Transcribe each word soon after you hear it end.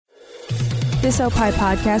This Opie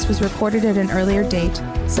podcast was recorded at an earlier date.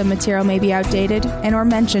 Some material may be outdated and or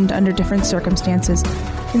mentioned under different circumstances.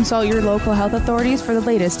 Consult your local health authorities for the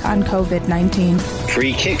latest on COVID-19.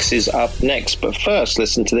 Free Kicks is up next, but first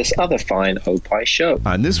listen to this other fine Opie show.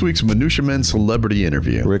 On this week's Minutia Men celebrity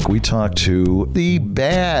interview, Rick, we talked to the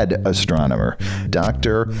bad astronomer,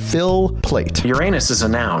 Dr. Phil Plait. Uranus is a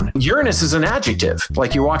noun. Uranus is an adjective.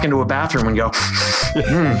 Like you walk into a bathroom and go,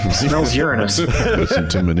 smells Uranus. listen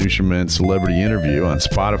to Minutia Men celebrity interview on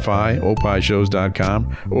Spotify,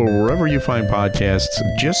 opishows.com, or wherever you find podcasts.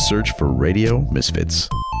 Just search for Radio Misfits.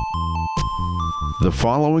 The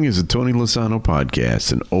following is a Tony Lasano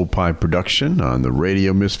podcast, an Opie production on the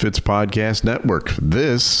Radio Misfits Podcast Network.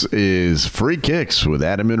 This is Free Kicks with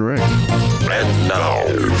Adam and Rick. And now,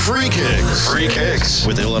 Free Kicks. Free Kicks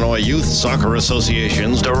with Illinois Youth Soccer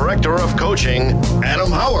Association's Director of Coaching,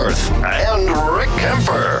 Adam Howarth, and Rick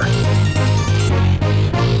Kemper.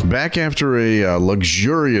 Back after a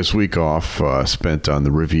luxurious week off spent on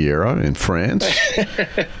the Riviera in France.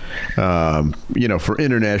 For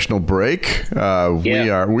international break, we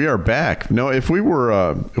are back. No, if we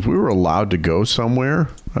were allowed to go somewhere,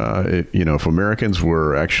 if Americans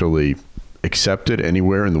were actually accepted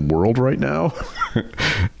anywhere in the world right now,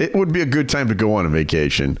 it would be a good time to go on a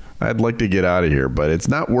vacation. I'd like to get out of here, but it's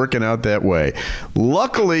not working out that way.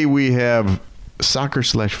 Luckily, we have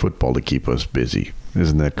soccer/football to keep us busy.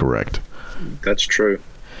 Isn't that correct? That's true.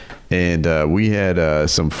 And we had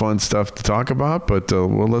some fun stuff to talk about, but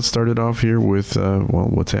let's start it off here with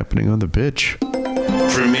what's happening on the pitch.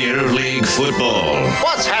 Premier League football.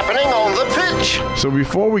 What's happening on the pitch? So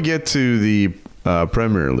before we get to the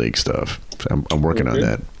Premier League stuff, I'm working on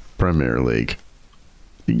that Premier League.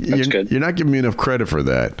 That's good. You're not giving me enough credit for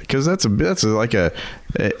that, because that's like a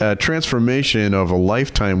transformation of a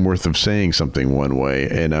lifetime worth of saying something one way,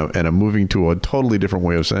 and I'm moving to a totally different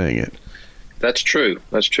way of saying it. That's true.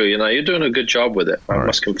 You're doing a good job with it. I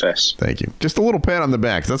must confess. Thank you. Just a little pat on the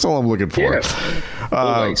back. That's all I'm looking for. Yeah.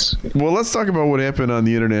 Always. Well, let's talk about what happened on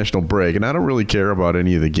the international break. And I don't really care about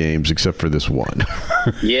any of the games except for this one.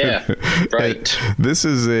 Yeah, right. This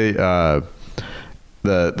is the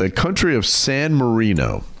country of San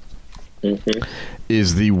Marino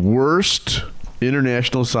is the worst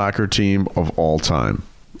international soccer team of all time.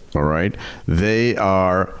 All right? They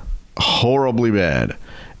are horribly bad.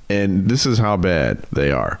 And this is how bad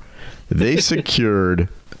they are. They secured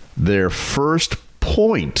their first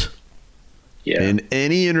point in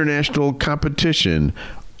any international competition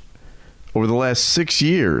over the last 6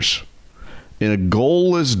 years in a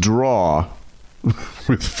goalless draw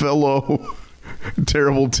with fellow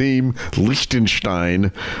terrible team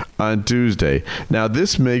Liechtenstein on Tuesday. Now,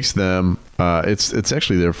 this makes them it's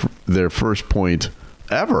actually their first point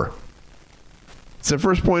ever. It's their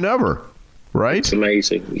first point ever. Right? It's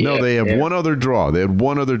amazing. No, they have one other draw. They had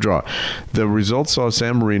one other draw. The results saw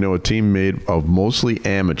San Marino, a team made of mostly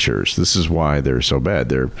amateurs. This is why they're so bad.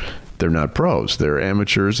 They're not pros. They're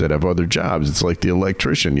amateurs that have other jobs. It's like the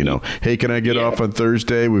electrician, Hey, can I get off on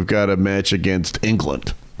Thursday? We've got a match against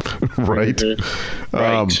England. Right?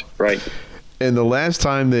 Mm-hmm. Right. And the last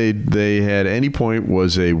time they had any point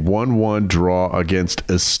was a 1-1 draw against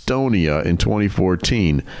Estonia in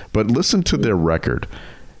 2014. But listen to their record.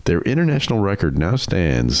 Their international record now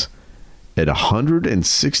stands at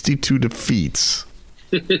 162 defeats,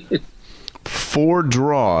 4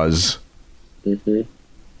 draws,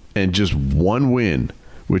 and just 1 win,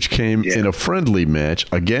 which came in a friendly match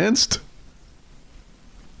against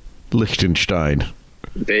Liechtenstein.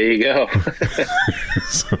 There you go.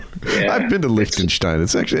 I've been to Liechtenstein.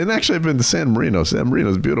 Actually I've been to San Marino. San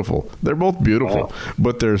Marino's beautiful. They're both beautiful,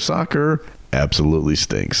 but their soccer absolutely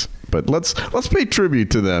stinks. But let's pay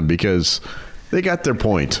tribute to them because they got their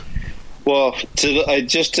point. Well,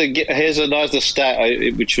 here's another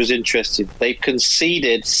stat which was interesting. They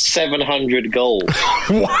conceded 700 goals.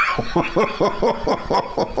 Wow.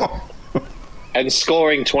 And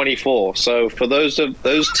scoring 24. So for those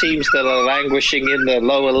teams that are languishing in the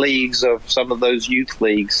lower leagues of some of those youth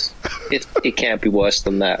leagues, it can't be worse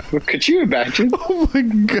than that. Could you imagine? Oh my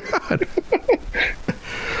God.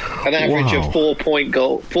 An average of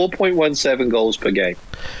 4.17 goals per game.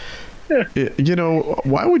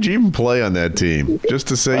 Why would you even play on that team? Just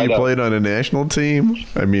to say you played on a national team?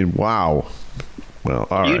 I mean, wow. Well,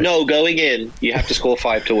 all right. Going in, you have to score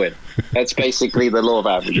 5 to win. That's basically the law of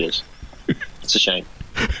averages. It's a shame.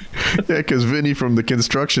 Yeah, because Vinny from the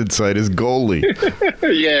construction site is goalie.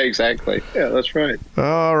 Yeah, exactly. Yeah, that's right.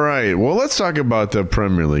 All right. Well, let's talk about the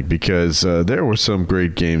Premier League because there were some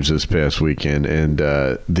great games this past weekend, and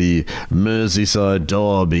the Merseyside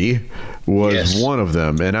Derby was one of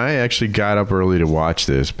them. And I actually got up early to watch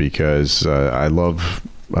this because I love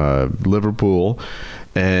Liverpool.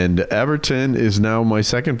 And Everton is now my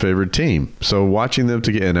second favorite team. So watching them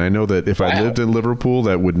together, and I know that if I lived in Liverpool,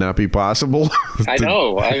 that would not be possible. I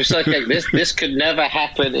know. I was like, this could never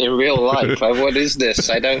happen in real life. Like, what is this?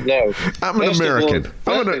 I don't know. I'm an American.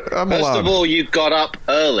 I'm allowed. First of all, you got up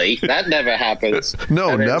early. That never happens.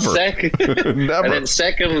 No, never. Never. And then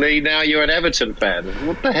secondly, now you're an Everton fan.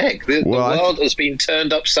 What the heck? The world has been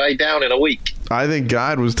turned upside down in a week. I think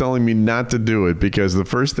God was telling me not to do it because the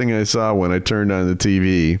first thing I saw when I turned on the TV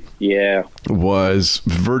was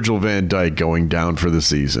Virgil van Dijk going down for the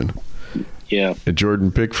season. Yeah. And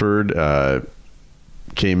Jordan Pickford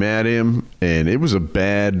came at him, and it was a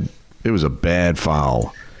bad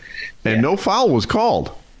foul. And no foul was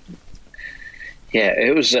called. Yeah,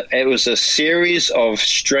 it was a series of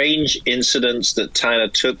strange incidents that kind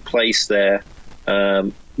of took place there.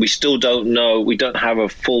 We still don't know. We don't have a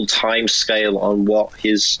full time scale on what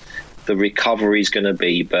the recovery is going to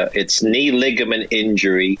be, but it's knee ligament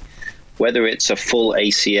injury, whether it's a full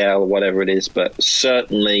ACL or whatever it is, but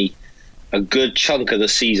certainly a good chunk of the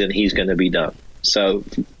season he's going to be done. So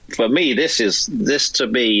for me, this to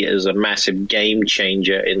me is a massive game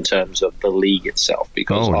changer in terms of the league itself,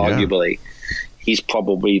 because arguably he's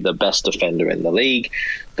probably the best defender in the league.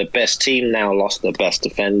 The best team now lost their best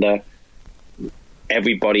defender.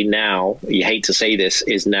 Everybody now, you hate to say this,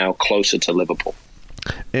 is now closer to Liverpool.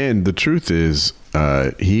 And the truth is,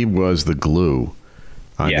 he was the glue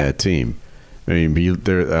on that team. I mean,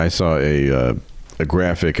 I saw a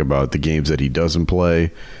graphic about the games that he doesn't play.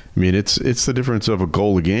 I mean, it's the difference of a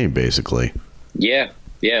goal a game, basically. Yeah.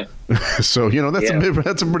 So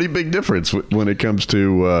that's a pretty big difference when it comes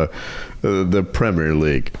to the Premier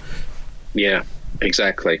League. Yeah.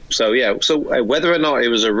 Exactly. So whether or not it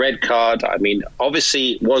was a red card, I mean,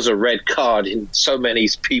 obviously it was a red card in so many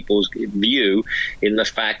people's view, in the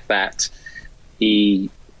fact that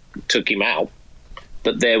he took him out.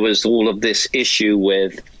 But there was all of this issue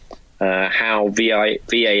with how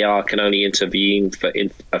VAR can only intervene for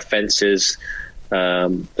offences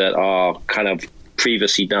that are kind of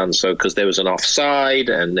previously done. So because there was an offside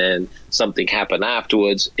and then something happened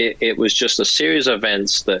afterwards, it was just a series of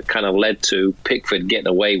events that kind of led to Pickford getting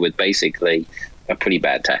away with basically a pretty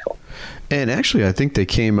bad tackle. And actually, I think they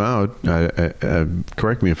came out,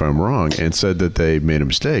 correct me if I'm wrong, and said that they made a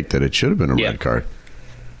mistake, that it should have been a red card.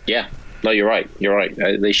 Yeah. No, you're right.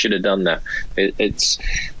 They should have done that.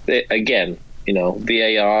 Again,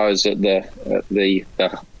 VAR is at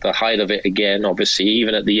the height of it again. Obviously,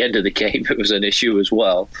 even at the end of the game, it was an issue as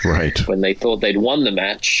well. Right. When they thought they'd won the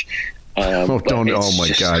match. God!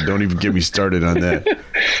 Don't even get me started on that.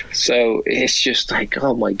 So it's just like,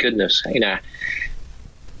 oh my goodness!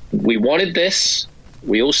 We wanted this.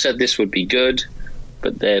 We all said this would be good,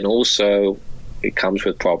 but then also it comes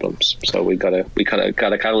with problems. So we gotta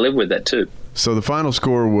kind of live with that too. So the final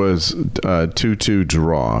score was 2-2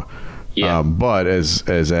 draw. Yeah. But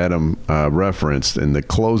as Adam referenced, in the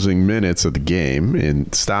closing minutes of the game,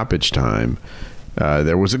 in stoppage time,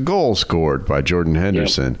 there was a goal scored by Jordan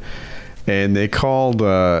Henderson. Yep. And they called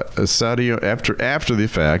Sadio after the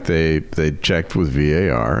fact. They checked with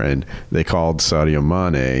VAR and they called Sadio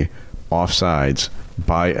Mane offsides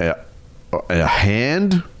by a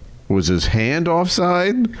hand. Was his hand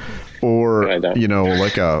offside, or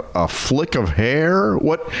like a flick of hair?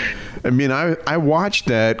 What? I mean, I watched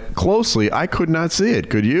that closely. I could not see it.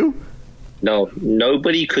 Could you? No,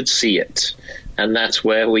 nobody could see it, and that's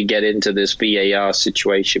where we get into this VAR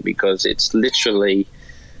situation, because it's literally,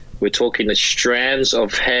 we're talking the strands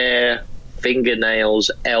of hair, fingernails,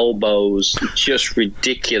 elbows, just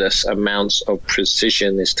ridiculous amounts of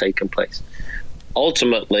precision is taking place.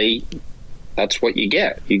 Ultimately, that's what you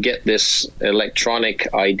get. You get this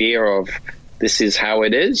electronic idea of this is how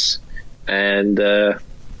it is, and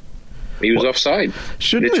he was offside.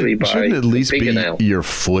 Shouldn't it at least be your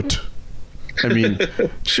foot? I mean,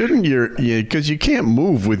 shouldn't because you can't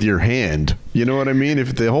move with your hand. You know what I mean?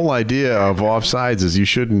 If the whole idea of offsides is you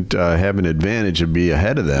shouldn't have an advantage and be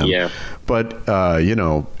ahead of them. Yeah. But,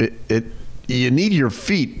 you need your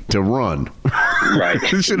feet to run. Right.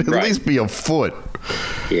 It should at least be a foot.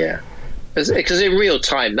 Yeah. Because in real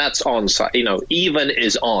time, that's onside. Even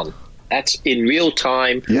is on. That's in real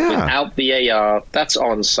time without VAR. That's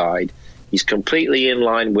onside. He's completely in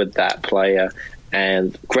line with that player,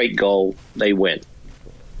 and great goal. They win.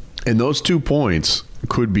 And those 2 points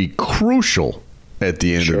could be crucial at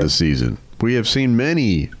the end of the season. We have seen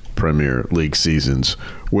many Premier League seasons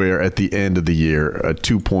where at the end of the year,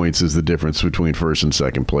 2 points is the difference between first and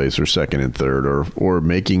second place, or second and third, or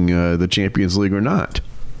making the Champions League or not.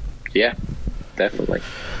 Yeah, definitely.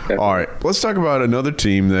 All right, let's talk about another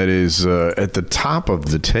team that is at the top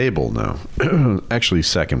of the table now. Actually,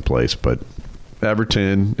 second place, but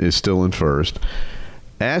Everton is still in first.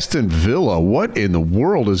 Aston Villa, what in the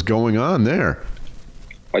world is going on there?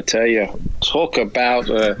 I tell you, talk about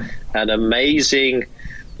an amazing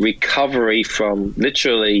recovery from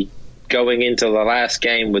literally going into the last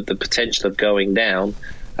game with the potential of going down.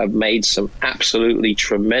 Have made some absolutely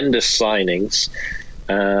tremendous signings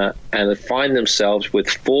and find themselves with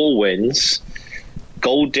 4 wins,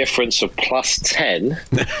 goal difference of plus 10.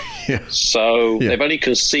 So they've only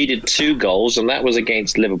conceded 2 goals, and that was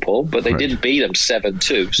against Liverpool, but they did beat them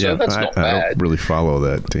 7-2. So that's not bad. I don't really follow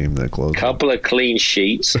that team that close. Couple of clean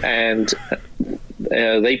sheets, and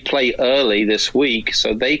they play early this week,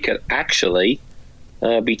 so they could actually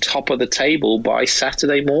be top of the table by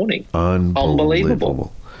Saturday morning.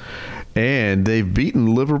 Unbelievable. And they've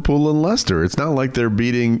beaten Liverpool and Leicester. It's not like they're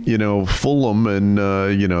beating, Fulham and,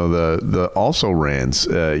 the also-rans,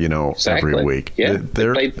 every week. Yeah,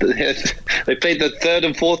 they played the third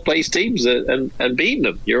and fourth place teams and beaten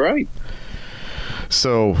them. You're right.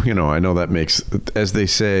 So, I know that makes, as they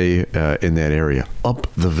say in that area,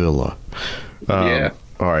 up the Villa. Yeah.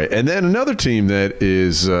 All right, and then another team that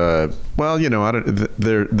is, they're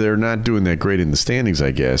not doing that great in the standings,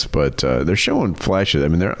 I guess, but they're showing flashes. I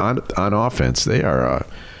mean, they're on offense. They are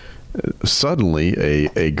suddenly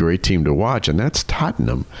a great team to watch, and that's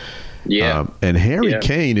Tottenham. Yeah, and Harry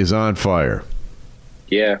Kane is on fire.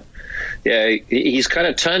 Yeah, he's kind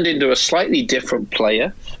of turned into a slightly different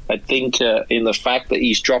player. I think in the fact that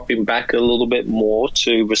he's dropping back a little bit more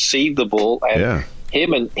to receive the ball, and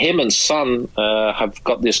him and Son have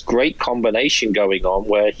got this great combination going on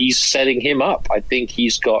where he's setting him up. I think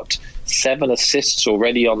he's got 7 assists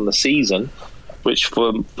already on the season, which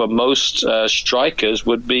for most strikers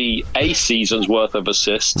would be a season's worth of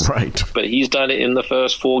assists. Right. But he's done it in the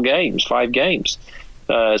first 5 games.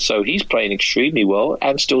 So he's playing extremely well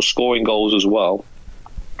and still scoring goals as well.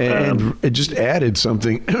 And it just added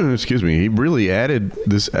something, excuse me, he really added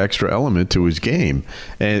this extra element to his game.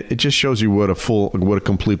 And it just shows you what a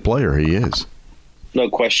complete player he is. No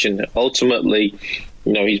question. Ultimately,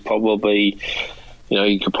 he's probably,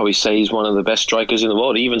 you could probably say he's one of the best strikers in the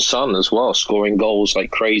world. Even Son as well, scoring goals like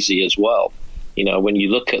crazy as well. When you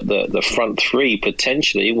look at the front three,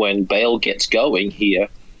 potentially when Bale gets going here,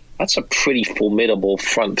 that's a pretty formidable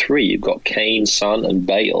front three. You've got Kane, Son, and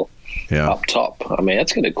Bale. Up top. I mean,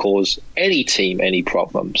 that's going to cause any team any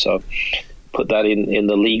problem. So put that in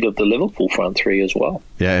the league of the Liverpool front three as well.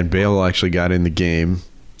 Yeah, and Bale actually got in the game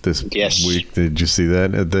this week. Did you see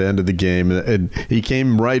that at the end of the game? And he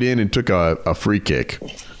came right in and took a free kick.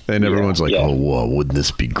 And everyone's oh, whoa, wouldn't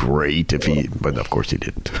this be great if he... But, of course, he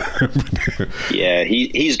didn't. Yeah,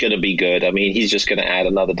 he's going to be good. I mean, he's just going to add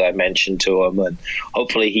another dimension to him, and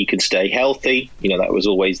hopefully he can stay healthy.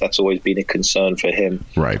 That's always been a concern for him.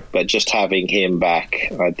 Right. But just having him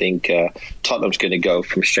back, I think Tottenham's going to go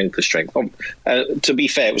from strength to strength. To be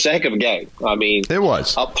fair, it was a heck of a game. I mean... It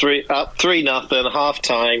was. Up 3-0,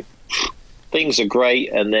 half-time. Things are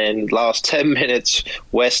great, and then last 10 minutes,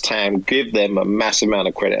 West Ham, give them a massive amount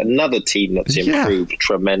of credit. Another team that's improved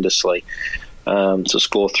tremendously to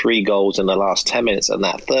score 3 goals in the last 10 minutes, and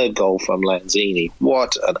that third goal from Lanzini.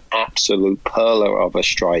 What an absolute perler of a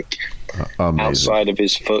strike. Outside of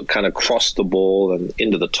his foot, kind of crossed the ball and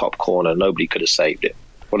into the top corner. Nobody could have saved it.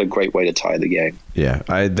 What a great way to tie the game. Yeah,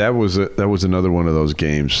 that was another one of those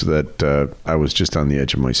games that I was just on the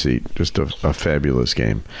edge of my seat. Just a fabulous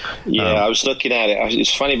game. Yeah, I was looking at it.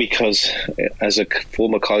 It's funny because as a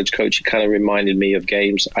former college coach, it kind of reminded me of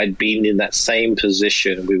games I'd been in that same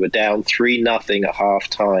position. We were down 3-0 at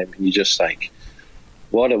halftime, and you're just like,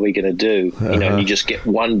 what are we going to do? And you just get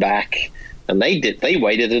one back. And they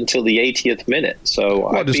waited until the 80th minute. So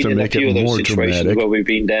I've been in a few of those situations where we've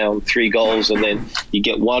been down 3 goals, and then you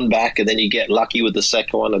get one back, and then you get lucky with the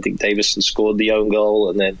second one. I think Davison scored the own goal,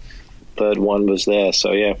 and then third one was there.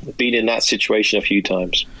 So, yeah, been in that situation a few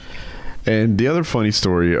times. And the other funny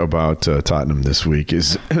story about Tottenham this week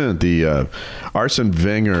is the Arsene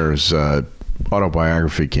Wenger's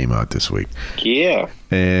autobiography came out this week. Yeah.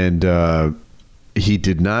 And he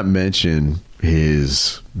did not mention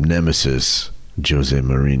his nemesis, Jose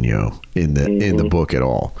Mourinho, in the book at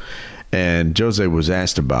all. And Jose was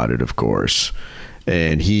asked about it, of course.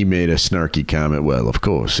 And he made a snarky comment. Well, of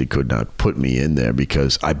course, he could not put me in there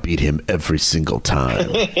because I beat him every single time.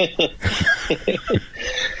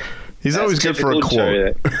 He's always good for a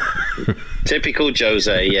quote. Typical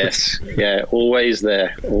Jose, yes. Yeah, always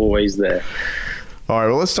there. Always there. All right,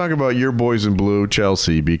 well, let's talk about your boys in blue,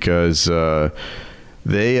 Chelsea, because that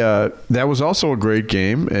was also a great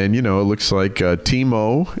game. And, it looks like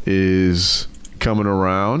Timo is coming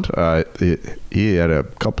around. He had a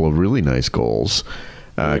couple of really nice goals.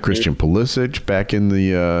 Christian Pulisic back in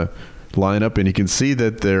the lineup, and you can see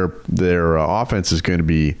that their offense is going to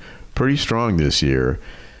be pretty strong this year.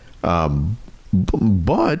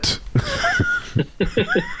 But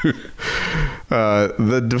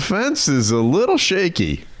the defense is a little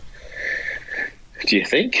shaky. Do you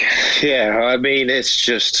think? Yeah, I mean, it's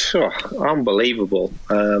just unbelievable.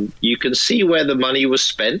 You can see where the money was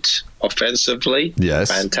spent offensively.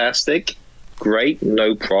 Yes. Fantastic. Great,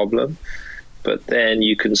 no problem. But then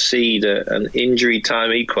you concede an injury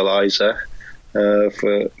time equalizer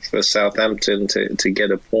for Southampton to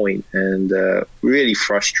get a point, and really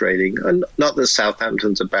frustrating. And not that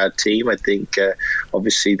Southampton's a bad team. I think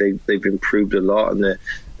obviously they've improved a lot, and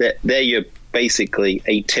they're your basically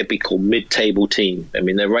a typical mid-table team. I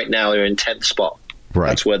mean, they're in 10th spot. Right.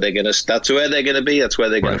 That's where they're gonna be. That's where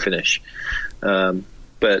they're gonna finish.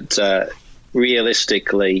 But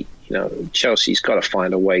realistically, Chelsea's got to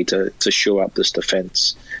find a way to shore up this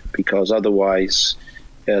defense, because otherwise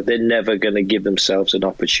they're never going to give themselves an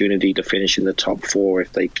opportunity to finish in the top 4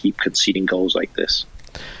 if they keep conceding goals like this.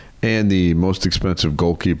 And the most expensive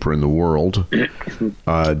goalkeeper in the world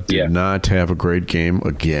did not have a great game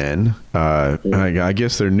again. I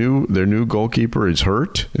guess their new goalkeeper is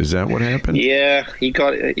hurt. Is that what happened? Yeah,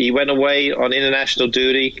 he went away on international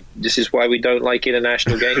duty. This is why we don't like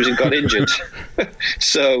international games. And got injured.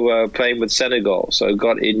 So playing with Senegal, so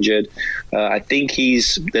got injured. I think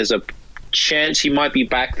there's a chance he might be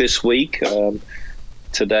back this week.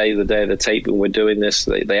 Today, the day of the tape when we're doing this,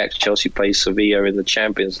 they actually Chelsea play Sevilla in the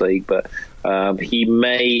Champions League, but he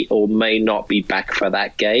may or may not be back for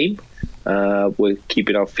that game. We're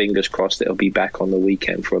keeping our fingers crossed that he'll be back on the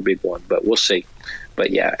weekend for a big one, but we'll see.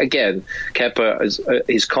 But yeah, again, Kepa,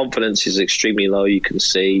 his confidence is extremely low. You can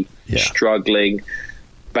see struggling.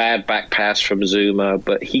 Bad back pass from Zuma,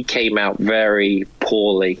 but he came out very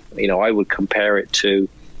poorly. I would compare it to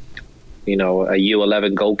a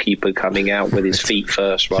U11 goalkeeper coming out with his feet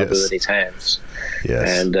first rather than his hands.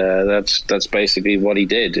 Yes. And that's basically what he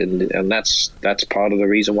did, and that's part of the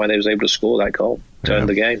reason why they was able to score that goal, turn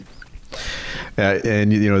the game.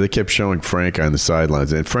 And they kept showing Frank on the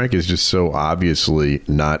sidelines, and Frank is just so obviously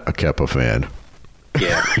not a Kepa fan.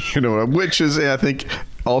 Yeah. Which is, I think,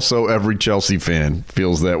 also every Chelsea fan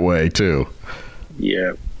feels that way too.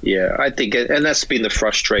 Yeah, I think, and that's been the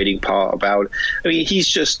frustrating part about it. I mean, he's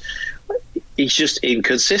just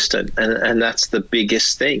inconsistent, and that's the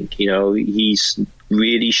biggest thing. He's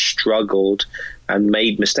really struggled and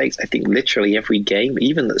made mistakes. I think literally every game,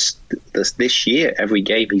 even this year, every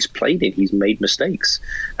game he's played in, he's made mistakes,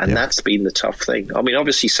 and that's been the tough thing. I mean,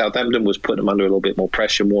 obviously Southampton was putting him under a little bit more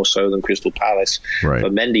pressure, more so than Crystal Palace for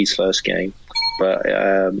Mendy's first game. But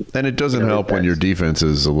and it doesn't help when your defense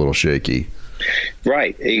is a little shaky.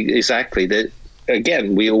 Right, exactly.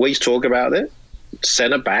 Again, we always talk about it.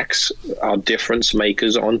 Centre backs are difference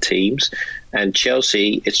makers on teams, and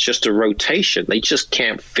Chelsea, it's just a rotation. They just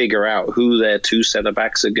can't figure out who their 2 centre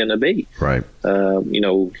backs are going to be. Right.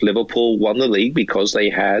 Liverpool won the league because they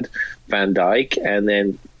had Van Dijk, and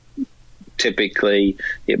then typically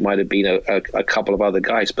it might have been a couple of other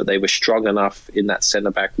guys, but they were strong enough in that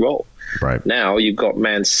centre back role. Right. Now you've got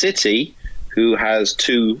Man City, who has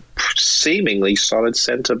 2 seemingly solid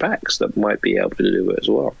centre backs that might be able to do it as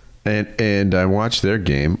well. And I watched their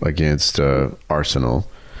game against Arsenal,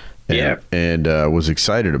 and was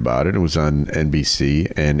excited about it. It was on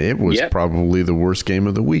NBC, and it was probably the worst game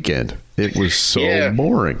of the weekend. It was so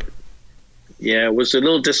boring. Yeah, it was a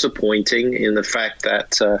little disappointing in the fact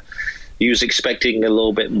that he was expecting a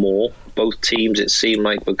little bit more. Both teams, it seemed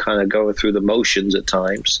like, were kind of going through the motions at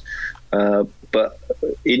times. But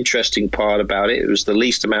interesting part about it was the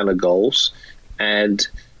least amount of goals, and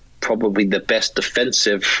probably the best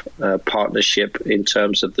defensive partnership in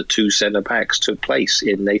terms of the 2 centre-backs took place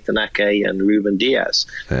in Nathan Ake and Ruben Diaz.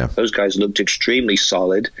 Yeah. Those guys looked extremely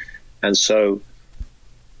solid, and so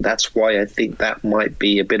that's why I think that might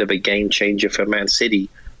be a bit of a game changer for Man City,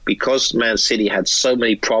 because Man City had so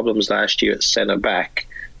many problems last year at centre-back.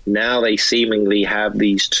 Now they seemingly have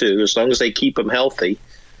these 2. As long as they keep them healthy,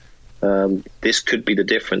 this could be the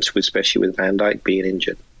difference, especially with Van Dijk being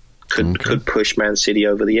injured. Could push Man City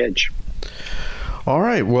over the edge. All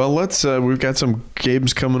right. Well, let's. We've got some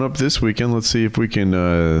games coming up this weekend. Let's see if we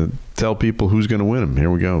can tell people who's going to win them.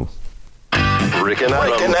 Here we go. Rick and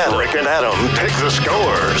Adam pick the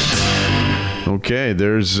scores. Okay,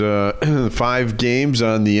 there's 5 games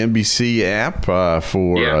on the NBC app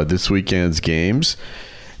for this weekend's games.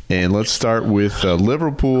 And let's start with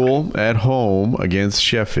Liverpool at home against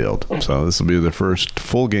Sheffield. So this will be the first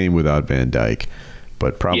full game without Van Dijk,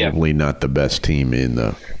 but probably not the best team in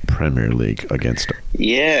the Premier League against them.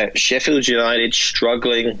 Yeah, Sheffield United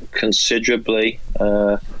struggling considerably.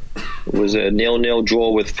 It was a 0-0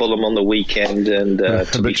 draw with Fulham on the weekend, and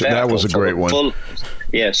to be fair, that was a great one.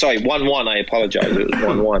 1-1. I apologize. It was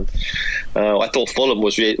 1-1. I thought Fulham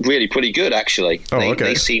was really pretty good, actually.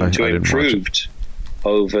 They seemed to have improved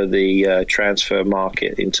over the transfer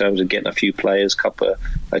market in terms of getting a few players.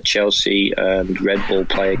 A Chelsea and Red Bull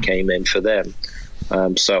player came in for them.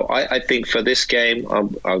 So I think for this game,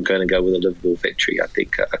 I'm going to go with a Liverpool victory. I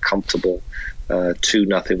think a comfortable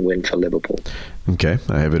 2-0 win for Liverpool. Okay,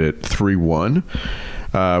 I have it at 3-1.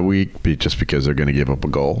 Just because they're going to give up a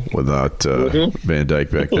goal without Van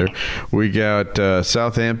Dijk back there. We got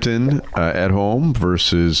Southampton at home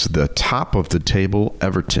versus the top of the table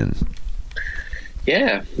Everton.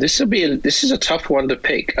 Yeah, this is a tough one to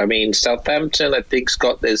pick. I mean, Southampton, I think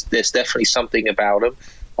there's definitely something about them.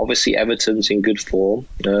 Obviously, Everton's in good form.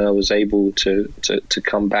 Was able to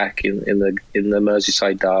come back in the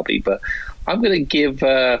Merseyside derby, but I'm going to give,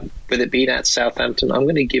 with it being at Southampton, I'm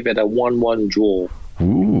going to give it a 1-1 draw.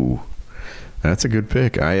 Ooh, that's a good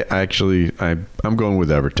pick. I'm going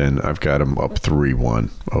with Everton. I've got them up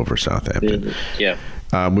 3-1 over Southampton. Yeah.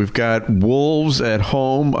 We've got Wolves at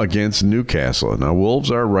home against Newcastle. Now, Wolves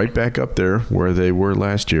are right back up there where they were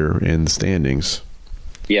last year in the standings.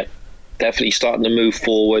 Yep. Definitely starting to move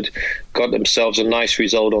forward. Got themselves a nice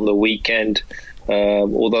result on the weekend.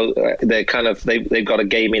 Although they've got a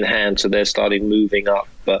game in hand, so they're starting moving up.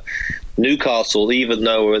 But Newcastle, even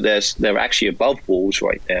though they're actually above Wolves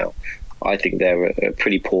right now, I think they're a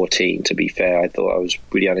pretty poor team, to be fair. I thought I was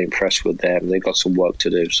really unimpressed with them. They've got some work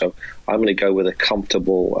to do. So I'm going to go with a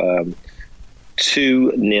comfortable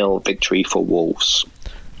 2-0 victory for Wolves.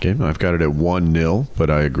 Okay, I've got it at 1-0,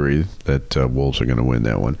 but I agree that Wolves are going to win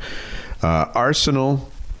that one.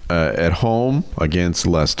 Arsenal at home against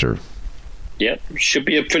Leicester. Yeah, should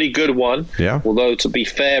be a pretty good one. Yeah. Although, to be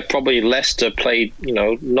fair, probably Leicester played,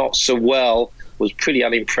 not so well. Was pretty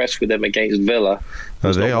unimpressed with them against Villa.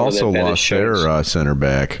 They also lost their center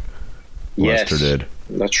back. Leicester did.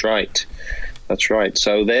 That's right.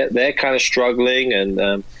 So they're kind of struggling,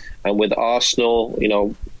 and with Arsenal,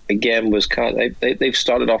 again was they've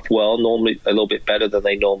started off well, normally a little bit better than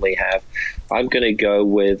they normally have. I'm going to go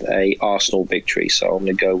with a Arsenal victory, so I'm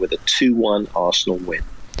going to go with a 2-1 Arsenal win.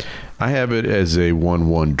 I have it as a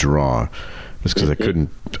 1-1 draw, just because I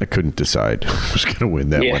couldn't decide who's going to win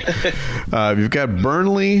that one. You've got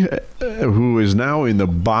Burnley, who is now in the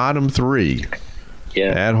bottom 3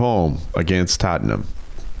 at home against Tottenham.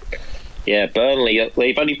 Yeah, Burnley,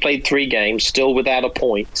 they've only played 3 games, still without a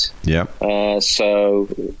point. Yeah. So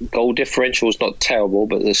goal differential is not terrible,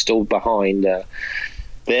 but they're still behind.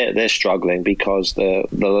 They're struggling because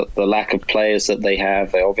the lack of players that they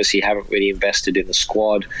have. They obviously haven't really invested in the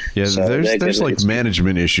squad. Yeah, so there's like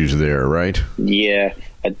management issues there, right? Yeah.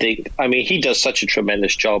 I mean, he does such a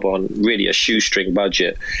tremendous job on really a shoestring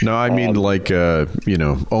budget. No, I mean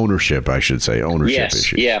ownership, I should say,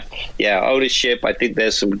 issues. Yeah, ownership. I think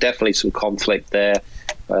there's definitely some conflict there.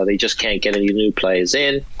 They just can't get any new players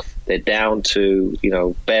in. They're down to,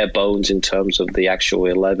 bare bones in terms of the actual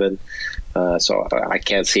 11. So I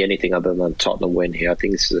can't see anything other than Tottenham win here. I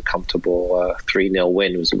think this is a comfortable 3-0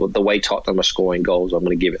 win. The way Tottenham are scoring goals, I'm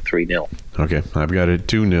going to give it 3-0. Okay, I've got it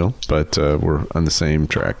 2-0, but we're on the same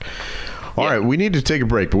track. All right, we need to take a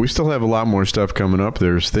break, but we still have a lot more stuff coming up.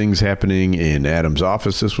 There's things happening in Adam's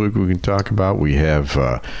office this week we can talk about. We have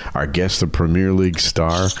our guest, the Premier League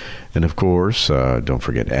star, and of course, don't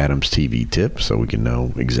forget Adam's TV tip so we can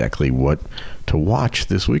know exactly what to watch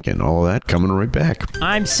this weekend. All of that coming right back.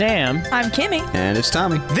 I'm Sam. I'm Kimmy. And it's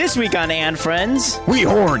Tommy. This week on And Friends, we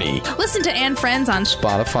horny. Listen to And Friends on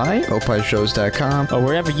Spotify, opishows.com, or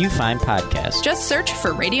wherever you find podcasts. Just search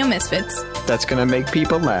for Radio Misfits. That's going to make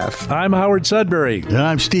people laugh. I'm Howard Sudbury. And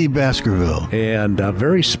I'm Steve Baskerville. And a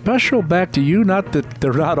very special back to you. Not that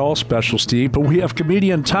they're not all special, Steve, but we have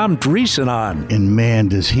comedian Tom Dreesen on. And man,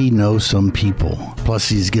 does he know some people. Plus,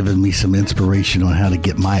 he's given me some inspiration on how to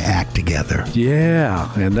get my act together.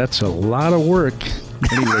 Yeah, and that's a lot of work.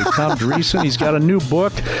 Anyway, Tom Dreesen, he's got a new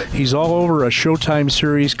book. He's all over a Showtime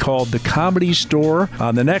series called The Comedy Store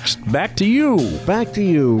on the next Back to You. Back to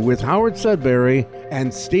You with Howard Sudbury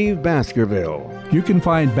and Steve Baskerville. You can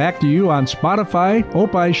find Back to You on Spotify,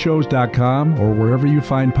 opishows.com, or wherever you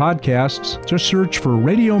find podcasts. Just search for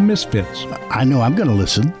Radio Misfits. I know I'm going to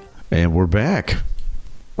listen. And we're back.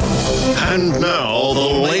 And now,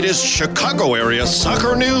 the latest Chicago area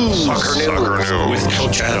soccer news. Soccer news with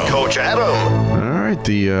Coach Adam. Coach Adam. All right,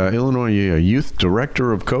 the Illinois Youth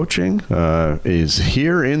Director of Coaching is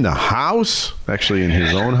here in the house, actually in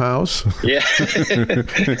his own house. Yeah.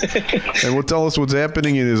 And will tell us what's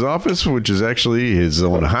happening in his office, which is actually his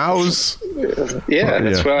own house. Yeah,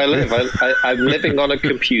 that's where I live. I'm living on a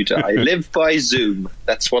computer. I live by Zoom.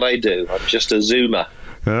 That's what I do. I'm just a Zoomer.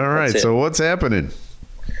 All right, so what's happening?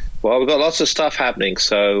 Well, we've got lots of stuff happening.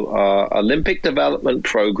 So our Olympic Development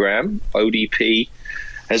Program, ODP,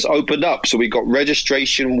 has opened up. So we've got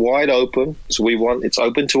registration wide open. So it's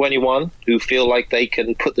open to anyone who feel like they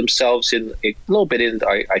can put themselves in a little bit in,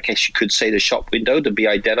 I guess you could say, the shop window to be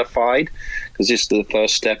identified, because this is the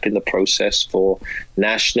first step in the process for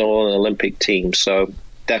national and Olympic teams. So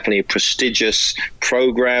definitely a prestigious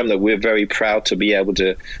program that we're very proud to be able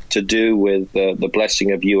to do with the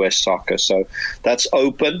blessing of U.S. Soccer. So that's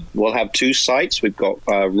open. We'll have two sites. We've got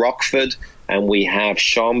Rockford and we have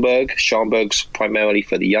Schaumburg. Schaumburg's primarily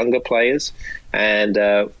for the younger players. And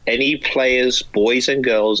any players, boys and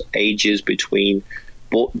girls, ages between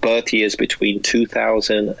birth years between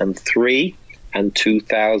 2003 and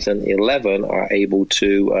 2011 are able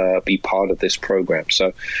to be part of this program.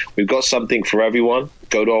 So we've got something for everyone.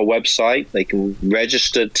 Go to our website. They can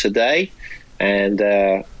register today. And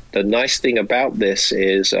the nice thing about this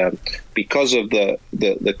is because of the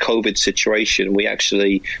COVID situation, we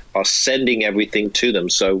actually are sending everything to them.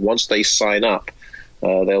 So once they sign up,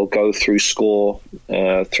 they'll go through SCORE,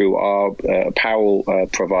 through our apparel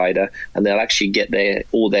provider, and they'll actually get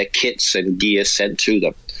all their kits and gear sent to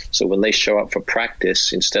them. So when they show up for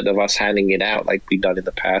practice, instead of us handing it out like we've done in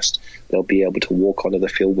the past, they'll be able to walk onto the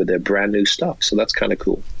field with their brand new stuff. So that's kind of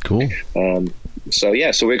cool. Cool. So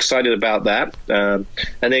we're excited about that. And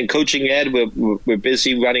then Coaching Ed, we're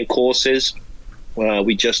busy running courses.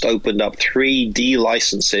 We just opened up 3 D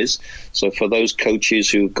licenses. So for those coaches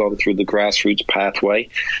who've gone through the grassroots pathway,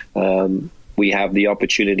 we have the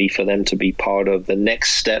opportunity for them to be part of the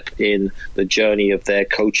next step in the journey of their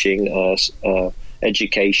coaching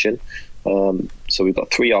education. So we've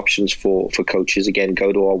got 3 options for coaches. Again,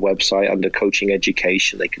 go to our website under Coaching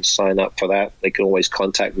Education. They can sign up for that. They can always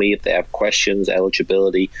contact me if they have questions,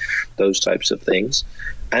 eligibility, those types of things.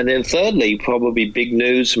 And then thirdly, probably big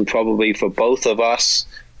news, and probably for both of us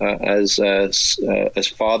as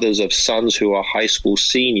fathers of sons who are high school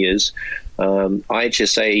seniors,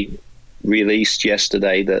 IHSA released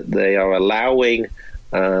yesterday that they are allowing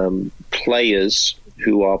players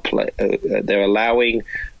who are they're allowing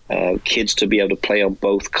kids to be able to play on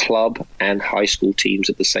both club and high school teams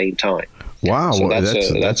at the same time. Wow, so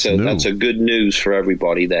that's a good news for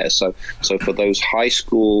everybody there. So for those high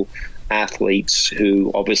school athletes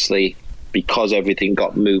who obviously, because everything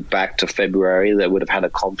got moved back to February, they would have had a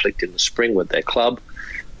conflict in the spring with their club.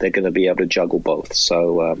 They're going to be able to juggle both.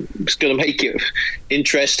 So it's going to make it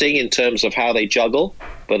interesting in terms of how they juggle,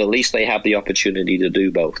 but at least they have the opportunity to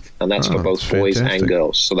do both. And that's for both boys and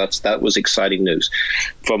girls. So that was exciting news.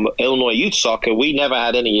 From Illinois Youth Soccer, we never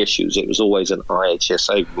had any issues. It was always an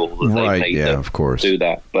IHSA rule that they made them of course. do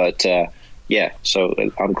that. But so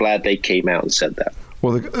I'm glad they came out and said that.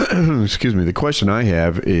 Well, excuse me. The question I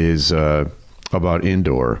have is about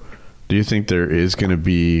indoor. Do you think there is going to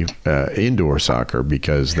be indoor soccer,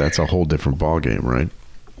 because that's a whole different ballgame, right?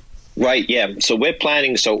 Right, yeah. So we're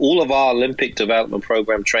planning. So all of our Olympic Development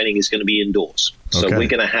Program training is going to be indoors. So we're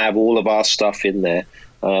going to have all of our stuff in there.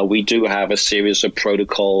 We do have a series of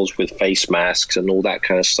protocols with face masks and all that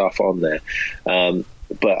kind of stuff on there.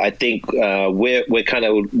 But I think we're kind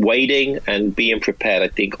of waiting and being prepared. I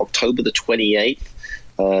think October the 28th.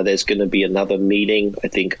 There's going to be another meeting. I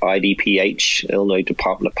think IDPH, Illinois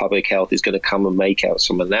Department of Public Health, is going to come and make out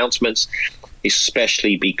some announcements,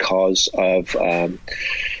 especially because of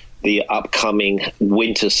the upcoming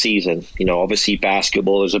winter season. Obviously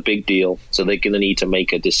basketball is a big deal, so they're going to need to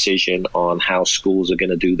make a decision on how schools are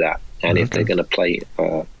going to do that and if they're going to play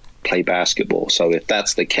basketball. So if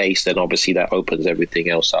that's the case, then obviously that opens everything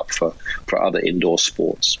else up for other indoor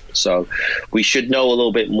sports. So we should know a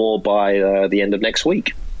little bit more by the end of next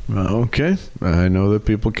week. Okay. I know that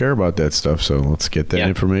people care about that stuff, so let's get that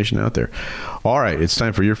information out there. All right. It's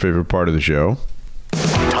time for your favorite part of the show.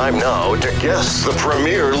 Time now to guess the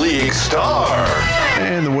Premier League star.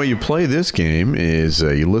 And the way you play this game is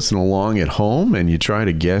you listen along at home and you try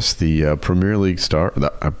to guess the Premier League star,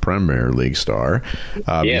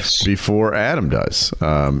 Yes. before Adam does.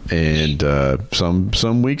 And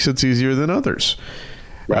some weeks it's easier than others.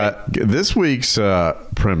 Right. This week's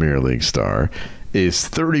Premier League star is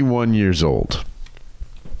 31 years old.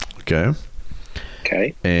 Okay.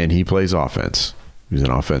 Okay. And he plays offense. He's an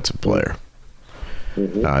offensive player.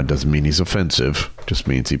 Doesn't mean he's offensive. Just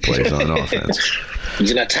means he plays on offense.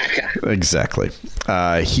 He's an attacker. Exactly.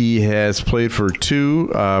 He has played for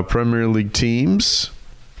 2 Premier League teams,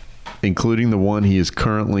 including the one he is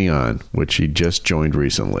currently on, which he just joined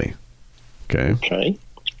recently. Okay. Okay.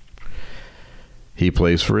 He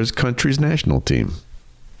plays for his country's national team,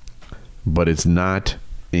 but it's not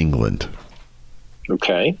England.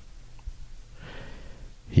 Okay.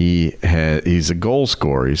 He's a goal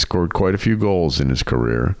scorer. He scored quite a few goals in his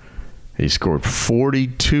career. He scored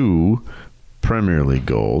 42 Premier League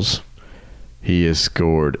goals. He has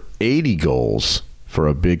scored 80 goals for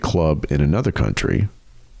a big club in another country.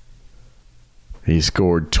 He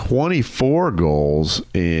scored 24 goals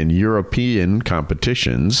in European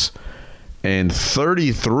competitions and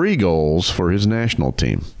 33 goals for his national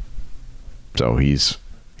team. So he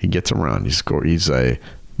gets around. He's a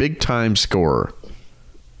big-time scorer.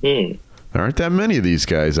 There aren't that many of these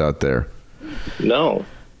guys out there. No.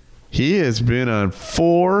 He has been on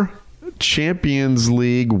 4 Champions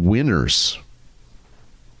League winners.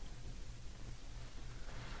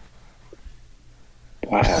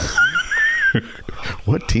 Wow.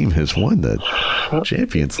 What team has won the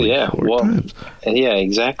Champions League 4 times? Yeah,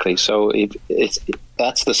 exactly. So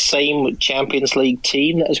that's the same Champions League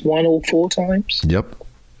team that has won all 4 times? Yep.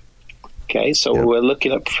 Okay, so we're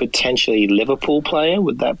looking at potentially Liverpool player.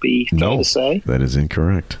 Would that be fair to say? That is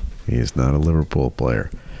incorrect. He is not a Liverpool player.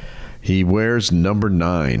 He wears number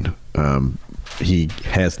 9. He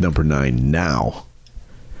has number 9 now.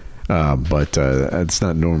 But it's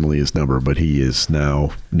not normally his number, but he is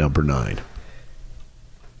now number 9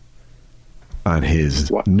 on his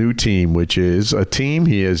new team, which is a team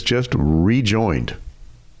he has just rejoined.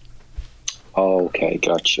 Oh, okay,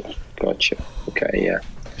 gotcha. Okay, yeah.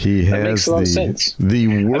 He that has makes a lot of sense.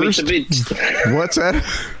 The worst. What's that?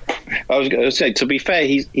 I was going to say, to be fair,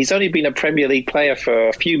 he's only been a Premier League player for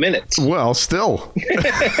a few minutes. Well, still.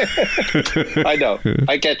 I know.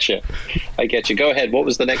 I get you. Go ahead. What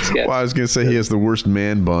was the next guess? Well, I was going to say he has the worst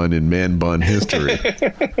man bun in man bun history.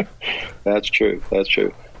 That's true.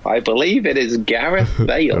 I believe it is Gareth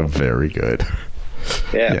Bale. Very good.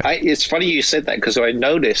 Yeah. It's funny you said that because I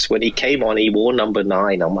noticed when he came on, he wore number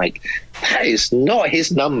 9. I'm like, that is not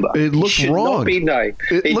his number. It looked wrong. Not be 9.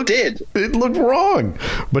 It looked wrong,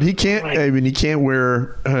 but he can't. I mean, he can't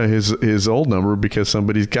wear his old number because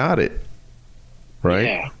somebody's got it. Right?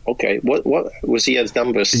 Yeah. Okay. What was he as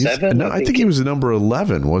number 7? No, I think he was number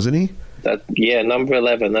 11, wasn't he? Number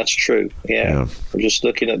 11. That's true. Yeah. I'm just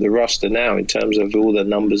looking at the roster now in terms of all the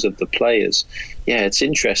numbers of the players. Yeah, it's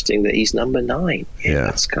interesting that he's number 9. Yeah,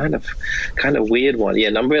 that's kind of weird one. Yeah,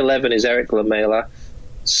 number 11 is Eric Lamela,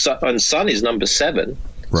 and Son is number 7.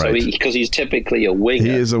 Right. So because he's typically a winger.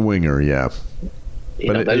 He is a winger. Yeah.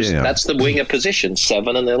 That's the winger position,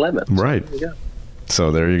 7 and 11. Right.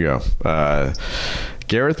 So there you go.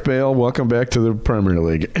 Gareth Bale, welcome back to the Premier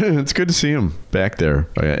League. It's good to see him back there.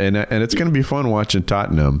 And it's going to be fun watching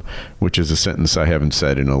Tottenham, which is a sentence I haven't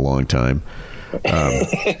said in a long time.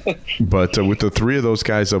 But with the 3 of those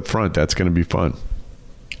guys up front, that's going to be fun.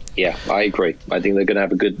 Yeah, I agree. I think they're going to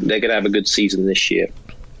have a good season this year.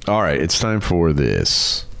 All right, it's time for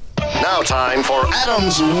this. Now time for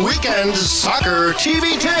Adam's Weekend Soccer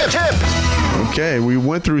TV Tip. Okay, we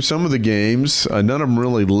went through some of the games. None of them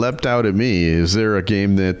really leapt out at me. Is there a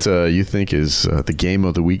game that you think is the game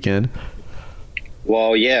of the weekend?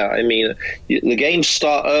 Well, yeah. I mean, the games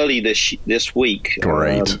start early this week.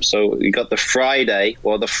 Great. So you got the Friday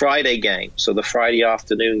game. So the Friday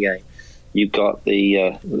afternoon game. You've got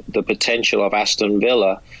the potential of Aston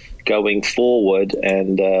Villa going forward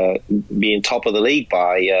and being top of the league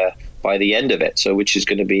by the end of it. So which is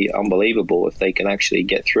going to be unbelievable if they can actually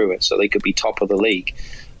get through it. So they could be top of the league.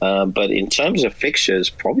 But in terms of fixtures,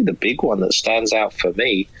 probably the big one that stands out for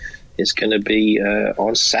me is going to be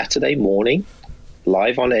on Saturday morning,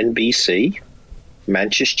 live on NBC,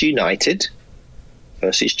 Manchester United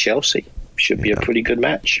versus Chelsea. Should be a pretty good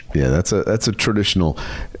match. Yeah, that's a traditional.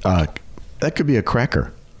 That could be a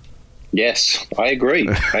cracker. Yes, I agree.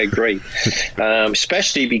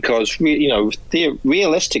 Especially because,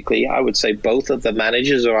 realistically, I would say both of the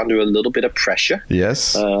managers are under a little bit of pressure.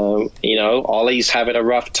 Yes. Ollie's having a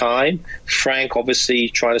rough time. Frank obviously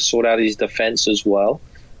trying to sort out his defense as well.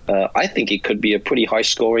 I think it could be a pretty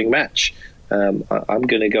high-scoring match. I'm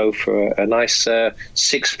going to go for a nice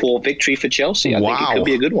 6-4 victory for Chelsea. I think it could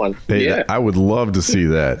be a good one. Hey, yeah. I would love to see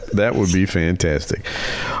that. That would be fantastic.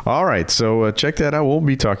 All right, so check that out. We'll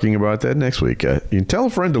be talking about that next week. You can tell a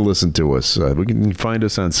friend to listen to us. You can find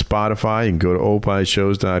us on Spotify. You can go to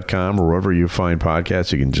opishows.com or wherever you find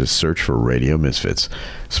podcasts. You can just search for Radio Misfits.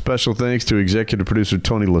 Special thanks to executive producer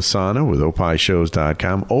Tony Lasana with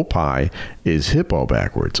opishows.com. Opie is hippo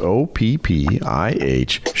backwards.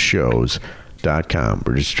 OPPIH shows.com.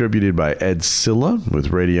 We're distributed by Ed Silla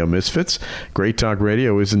with Radio Misfits. Great Talk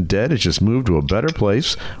Radio isn't dead. It's just moved to a better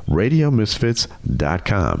place.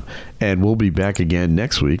 RadioMisfits.com. And we'll be back again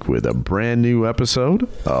next week with a brand new episode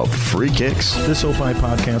of Free Kicks. This OPI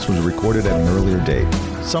podcast was recorded at an earlier date.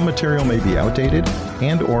 Some material may be outdated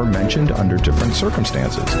and or mentioned under different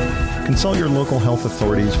circumstances. Consult your local health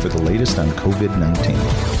authorities for the latest on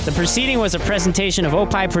COVID-19. The proceeding was a presentation of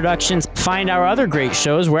Opie Productions. Find our other great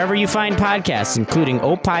shows wherever you find podcasts, including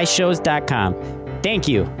opishows.com. Thank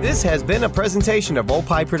you. This has been a presentation of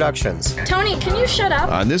Opie Productions. Tony, can you shut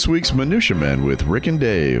up? On this week's Minutia Men with Rick and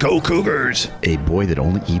Dave. Go Cougars! A boy that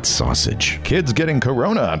only eats sausage. Kids getting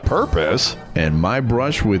corona on purpose. And My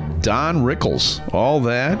Brush with Don Rickles. All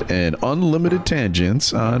that and unlimited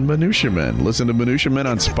tangents on Minutia Men. Listen to Minutia Men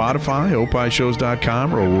on Spotify,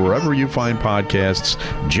 opishows.com, or wherever you find podcasts.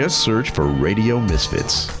 Just search for Radio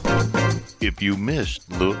Misfits. If you missed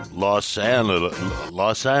Los Anno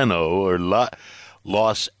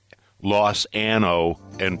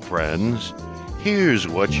and Friends, here's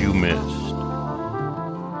what you missed.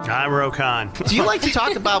 I'm Rokan. Do you like to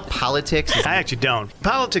talk about politics? I actually don't.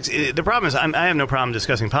 Politics, the problem is I have no problem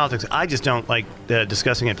discussing politics. I just don't like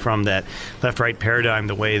discussing it from that left-right paradigm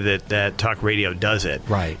the way that talk radio does it.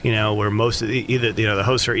 Right. Where most of the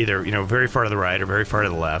hosts are either, very far to the right or very far to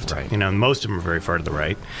the left. Right. Most of them are very far to the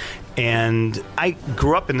right. And I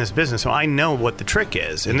grew up in this business, so I know what the trick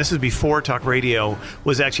is. And this is before talk radio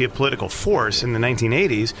was actually a political force in the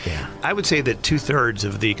 1980s. Yeah. I would say that 2/3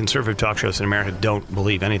 of the conservative talk shows in America don't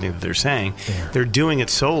believe anything that they're saying. Yeah. They're doing it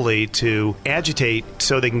solely to agitate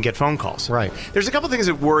so they can get phone calls. Right. There's a couple things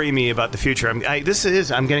that worry me about the future. I'm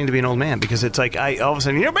getting to be an old man because it's like all of a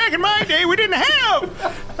sudden, back in my day, we didn't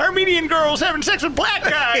have Armenian girls having sex with black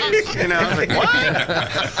guys. I was like, what?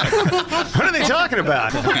 What are they talking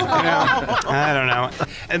about? I don't know.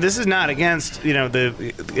 And this is not against,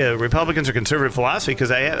 the Republicans or conservative philosophy,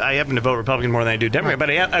 because I happen to vote Republican more than I do Democrat,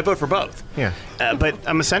 but I vote for both. Yeah. But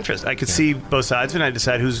I'm a centrist. I could see both sides, and I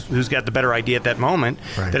decide who's got the better idea at that moment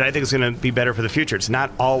that I think is going to be better for the future. It's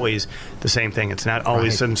not always the same thing. It's not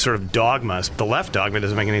always some sort of dogma. The left dogma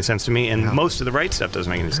doesn't make any sense to me, and most of the right stuff doesn't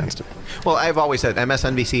make any sense to me. Well, I've always said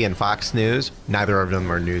MSNBC and Fox News, neither of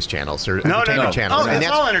them are news channels. They're entertainment channels. Oh, and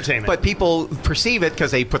it's all entertainment. But people perceive it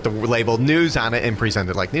because they put the label news on it and present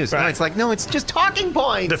it like news. Right. And it's like, no, it's just talking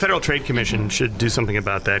points. The Federal Trade Commission should do something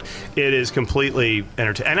about that. It is completely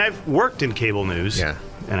entertaining. And I've worked in cable news. Yeah.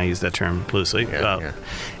 And I use that term loosely. Yeah.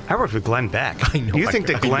 I worked with Glenn Beck. I know. Do you think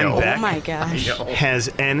that Glenn Beck Oh my gosh. has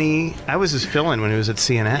any... I was his fill-in when he was at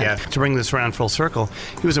CNN. Yeah. To bring this around full circle,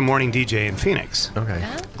 he was a morning DJ in Phoenix. Okay.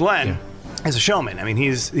 Glenn is a showman. I mean, he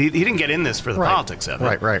didn't get in this for the politics of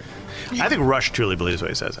it. Right. I think Rush truly believes what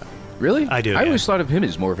he says. Really? I do. I always thought of him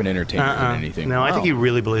as more of an entertainer than anything. No, I think he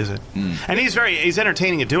really believes it. And he's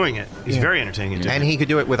entertaining at doing it. He's very entertaining at doing it. And he could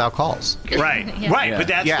do it without calls. Right, right. But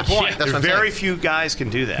that's the point. That's what I'm very saying. few guys can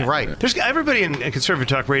do that. Right. Everybody in conservative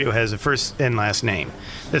talk radio has a first and last name.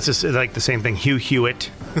 That's just like the same thing. Hugh Hewitt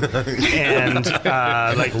and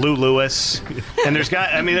like Lou Lewis. And there's guys.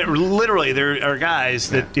 I mean, literally, there are guys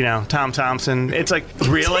that Tom Thompson. It's like,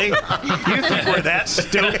 really? You think we're that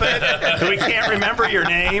stupid that we can't remember your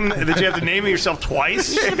name? That you have to name yourself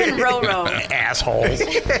twice? You should have been Ro-Ro. Assholes.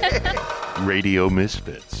 Radio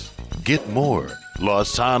Misfits. Get more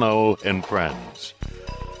Lozano and Friends.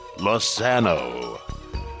 Lozano.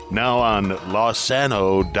 Now on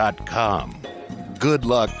Lozano.com. Good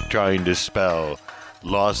luck trying to spell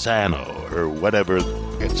Lozano or whatever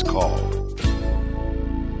it's called.